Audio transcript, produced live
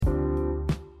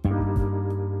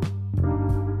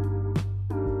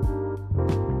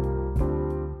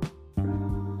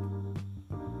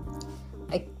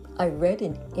I read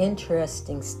an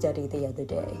interesting study the other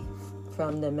day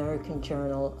from the American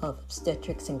Journal of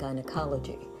Obstetrics and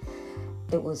Gynecology.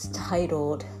 It was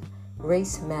titled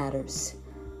Race Matters,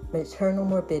 Maternal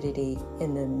Morbidity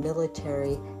in the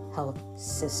Military Health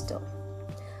System.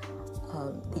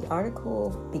 The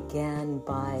article began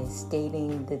by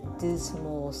stating the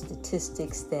dismal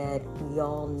statistics that we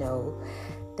all know,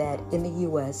 that in the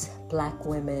U.S., Black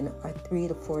women are 3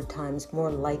 to 4 times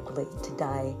more likely to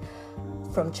die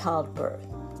from childbirth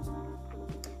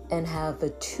and have a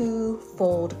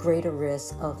 2-fold greater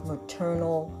risk of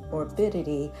maternal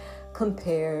morbidity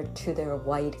compared to their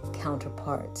white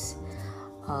counterparts.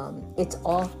 It's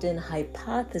often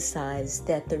hypothesized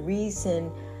that the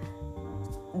reason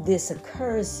this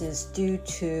occurs is due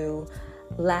to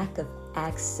lack of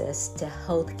access to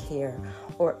health care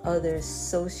or other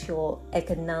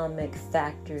socio-economic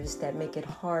factors that make it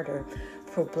harder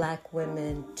for Black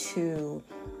women to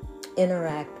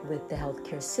interact with the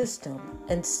healthcare system.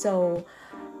 And so,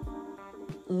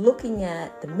 looking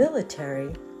at the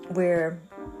military, where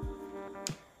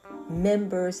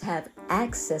members have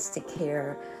access to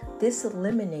care, this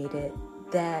eliminated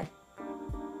that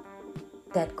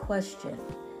question,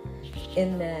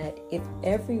 in that if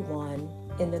everyone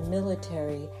in the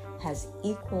military has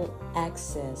equal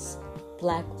access,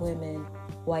 Black women,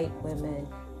 white women,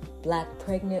 Black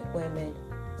pregnant women,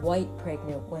 white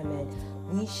pregnant women,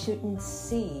 we shouldn't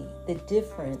see the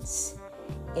difference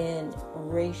in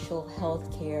racial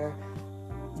health care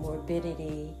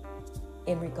morbidity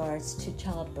in regards to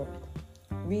childbirth.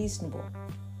 Reasonable.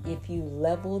 If you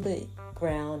level the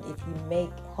ground, if you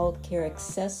make healthcare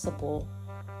accessible,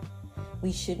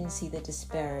 we shouldn't see the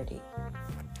disparity.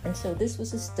 And so this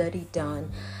was a study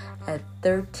done at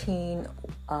 13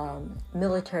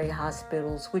 military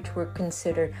hospitals, which were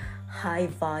considered high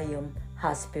volume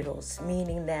hospitals,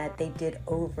 meaning that they did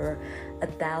over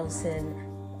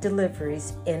 1,000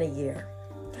 deliveries in a year.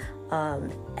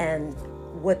 And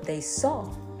what they saw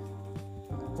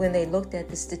when they looked at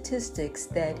the statistics,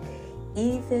 that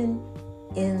even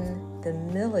in the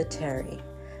military,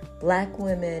 Black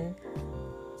women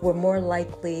were more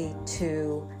likely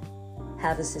to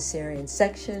have a cesarean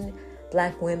section.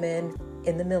 Black women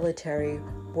in the military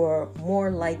were more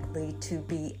likely to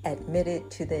be admitted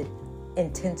to the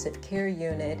intensive care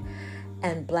unit,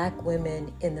 and Black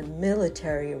women in the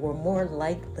military were more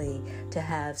likely to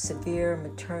have severe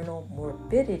maternal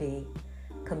morbidity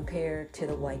compared to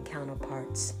the white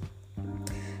counterparts.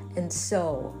 And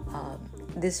so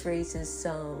this raises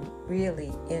some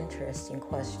really interesting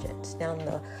questions. Now,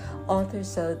 the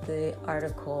authors of the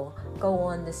article go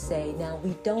on to say, now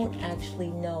we don't actually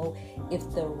know if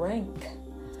the rank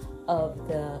of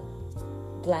the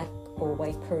Black or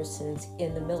white persons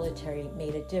in the military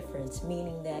made a difference,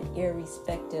 meaning that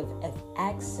irrespective of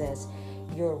access,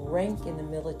 your rank in the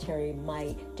military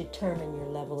might determine your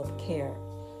level of care.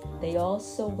 They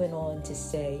also went on to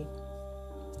say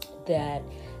that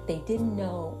they didn't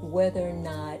know whether or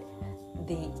not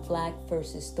the Black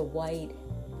versus the white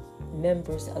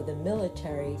members of the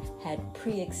military had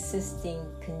pre-existing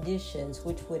conditions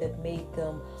which would have made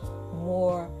them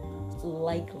more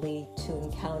likely to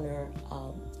encounter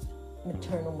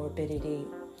maternal morbidity,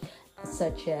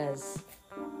 such as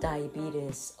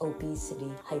diabetes,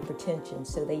 obesity, hypertension.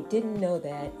 So they didn't know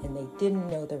that, and they didn't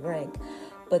know the rank.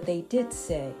 But they did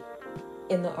say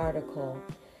in the article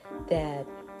that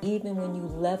even when you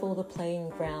level the playing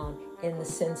ground in the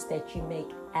sense that you make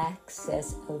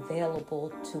access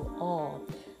available to all,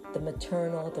 the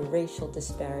maternal, the racial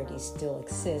disparities still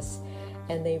exist.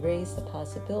 And they raise the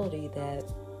possibility that,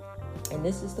 and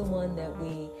this is the one that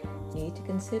we need to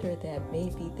consider, that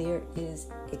maybe there is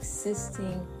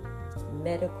existing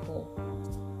medical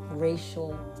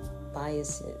racial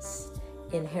biases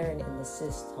inherent in the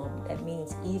system. That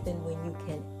means even when you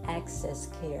can access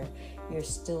care, you're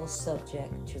still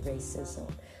subject to racism.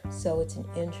 So it's an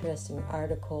interesting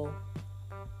article.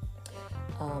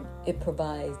 It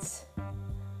provides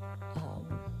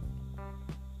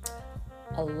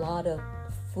a lot of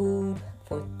food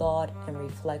for thought and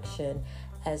reflection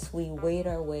as we wade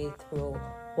our way through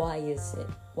why is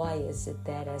it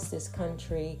that as this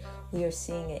country we are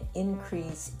seeing an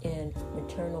increase in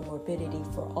maternal morbidity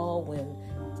for all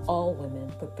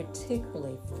women, but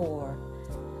particularly for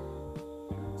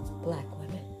Black women.